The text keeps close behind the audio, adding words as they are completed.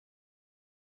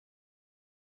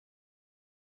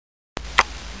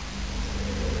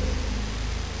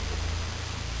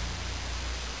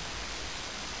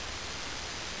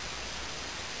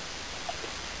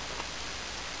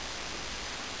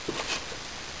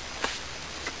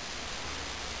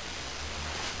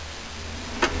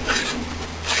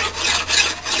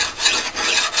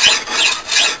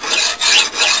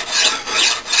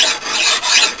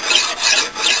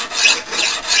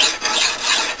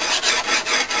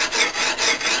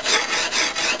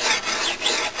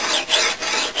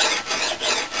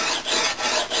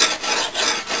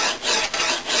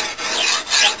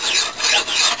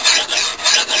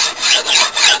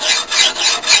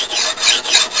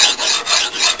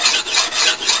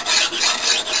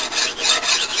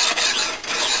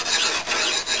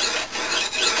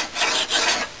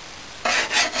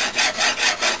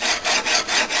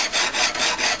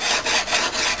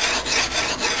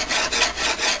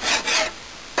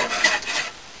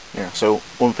Yeah, so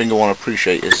one thing I want to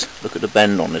appreciate is look at the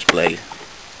bend on this blade,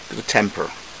 look at the temper.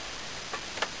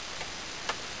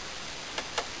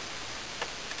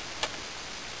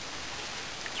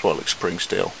 That's why it looks spring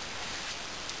steel.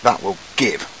 That will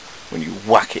give when you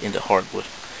whack it into hardwood.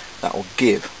 That will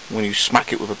give when you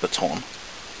smack it with a baton.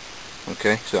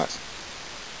 Okay, so that's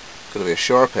going to be a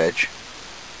sharp edge,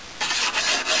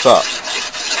 but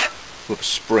with a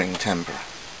spring temper.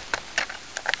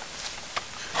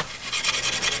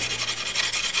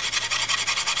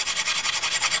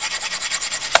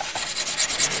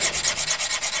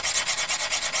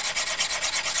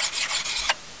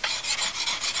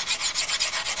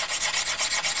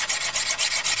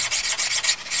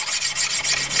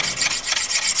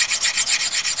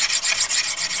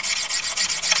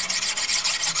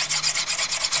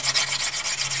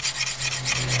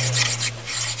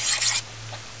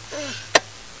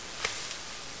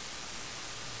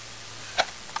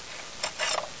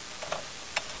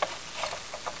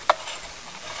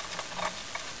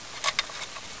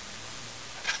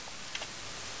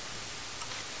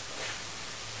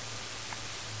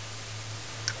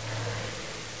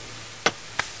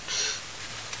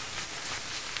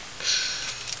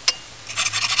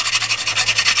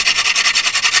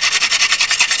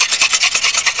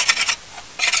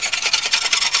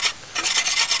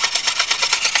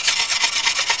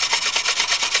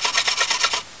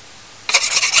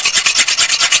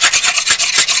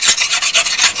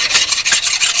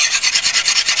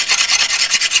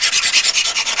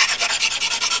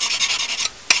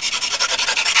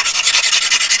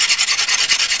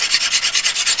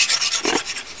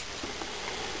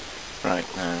 Right,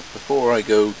 now before I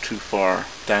go too far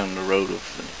down the road of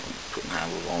putting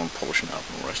handles on, polishing up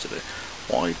and the rest of it,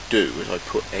 what I do is I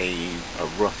put a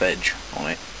rough edge on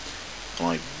it and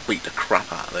I beat the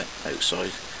crap out of it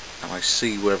outside, and I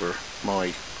see whether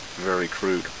my very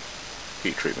crude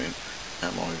heat treatment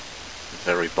and my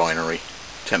very binary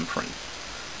tempering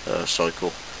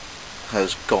cycle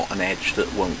has got an edge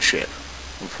that won't chip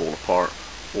and fall apart,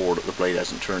 or that the blade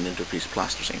hasn't turned into a piece of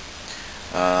plasticine.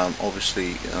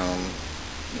 Obviously,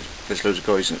 there's loads of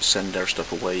guys that send their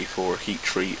stuff away for heat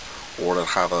treat, or they'll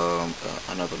have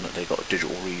another that they got a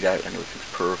digital readout and everything's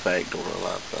perfect, or they'll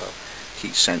have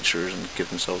heat sensors and give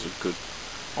themselves a good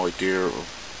idea of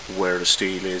where the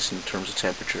steel is in terms of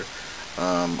temperature.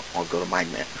 I've got a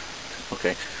magnet.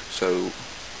 Okay, so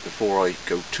before I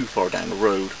go too far down the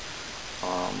road,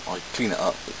 I clean it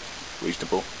up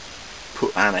reasonable,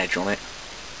 put an edge on it,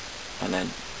 and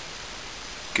then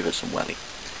give it some welly.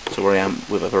 So where I am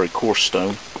with a very coarse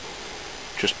stone,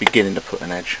 just beginning to put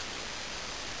an edge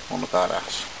on the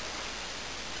badass.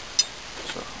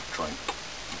 So I'll try and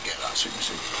get that so you can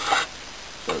see.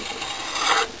 So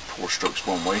 4 strokes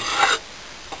one way,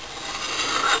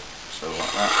 so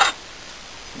like that,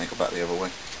 and then go back the other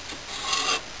way,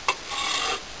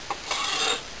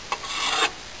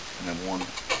 and then one,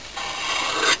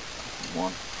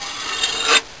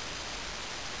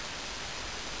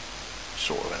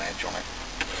 sort of an edge on it,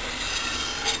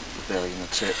 the belly and the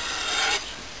tip.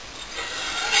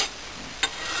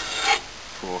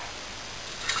 4, 1,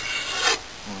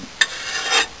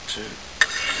 2,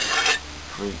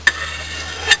 3,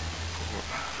 4.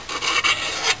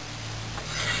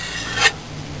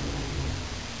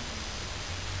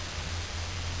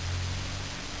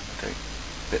 Okay,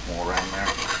 a bit more around there.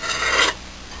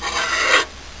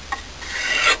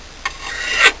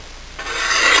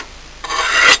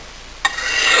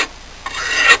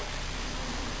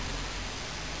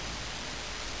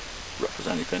 Rough as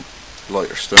anything,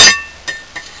 lighter stone,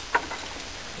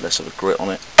 less of a grit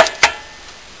on it.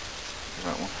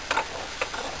 That one.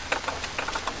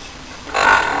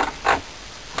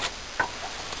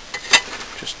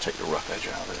 Just take the rough edge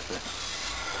out of it a bit.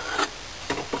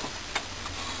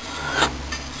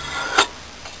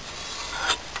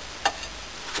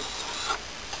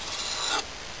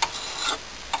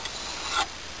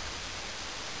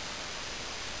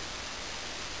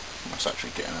 That's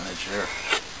actually getting an edge there.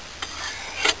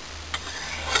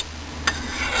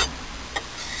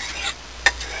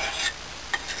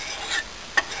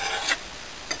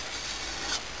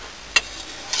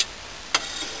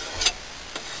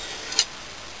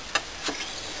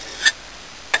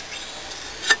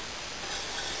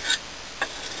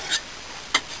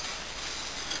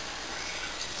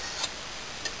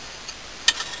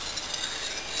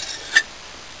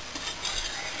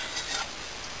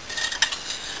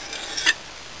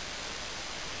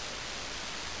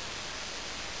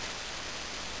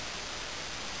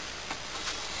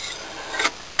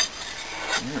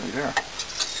 Nearly there.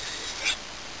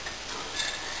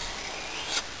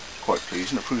 Quite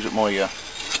pleased, and it proves that my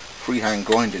Freehand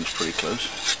grinding's pretty close.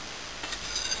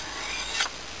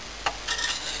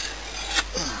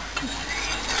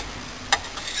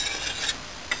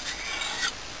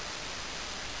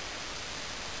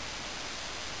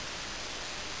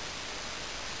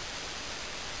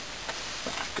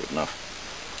 Good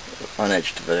enough. An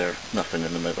edge to there, nothing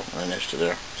in the middle, and an edge to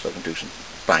there, so I can do some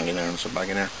banging there and some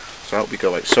banging there. So I hope we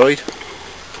go outside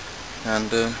and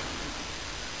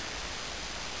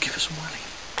give us some whirling.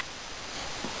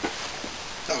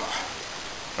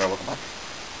 Alright, welcome back.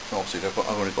 Obviously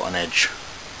I've only got an edge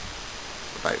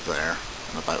about there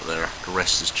and about there. The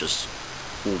rest is just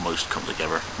almost come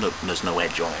together. No, there's no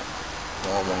edge on it.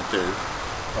 All I want to do,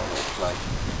 like,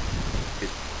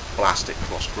 is blast it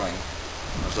cross grain.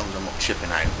 As long as I'm not chipping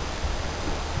out, you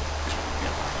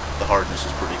know, the hardness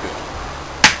is pretty good.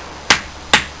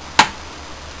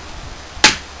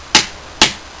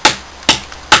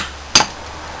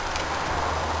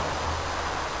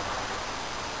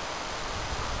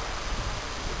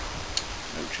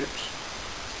 No chips.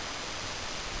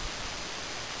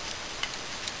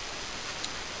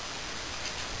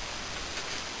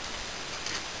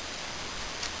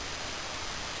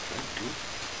 Okay, good.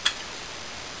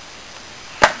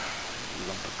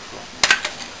 Lump of crop.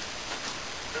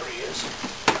 There he is.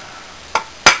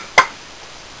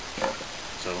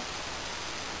 So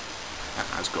that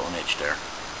has got an edge there.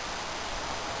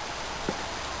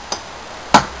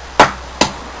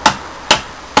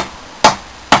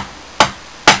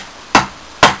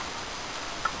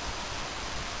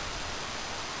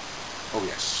 Oh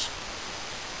yes.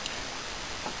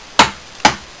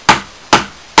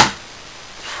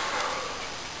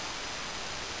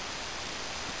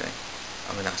 Okay.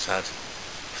 I mean, that's had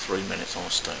 3 minutes on a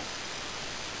stone.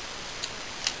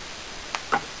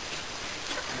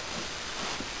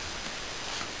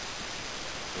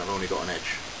 And I've only got an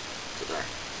edge to there.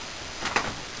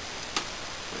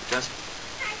 Right, Jazz?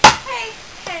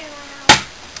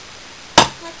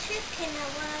 My tooth came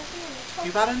out when I was in the top.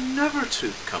 You've had another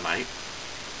tooth come out.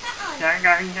 That was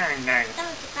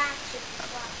a bad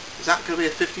tooth. Is that going to be a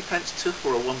 50p tooth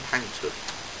or a £1 tooth?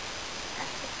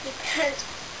 That's because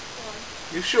one.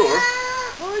 You sure?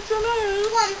 I don't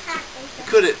know. One happened.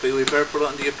 Could it be? We better put it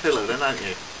under your pillow then, aren't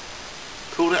you?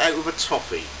 Pulled it out with a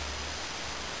toffee.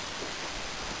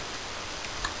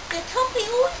 The toffee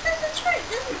always does the trick,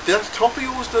 doesn't it? The toffee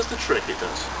always does the trick, it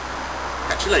does.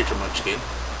 Catch you later, Munchkin.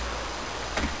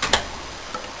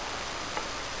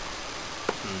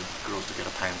 Girls to get a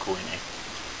pound coin, eh?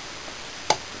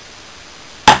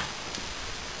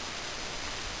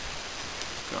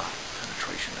 God,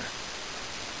 penetration there.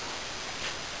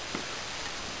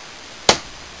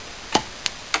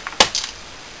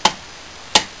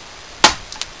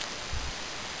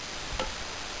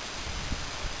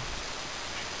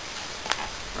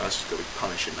 Now this is going to be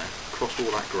punishing now. Across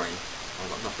all that grain. I've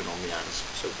got nothing on my hands.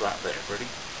 So that there, ready?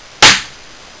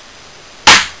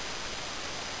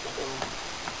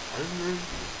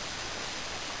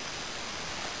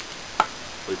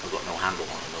 Hope I've got no handle on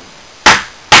them.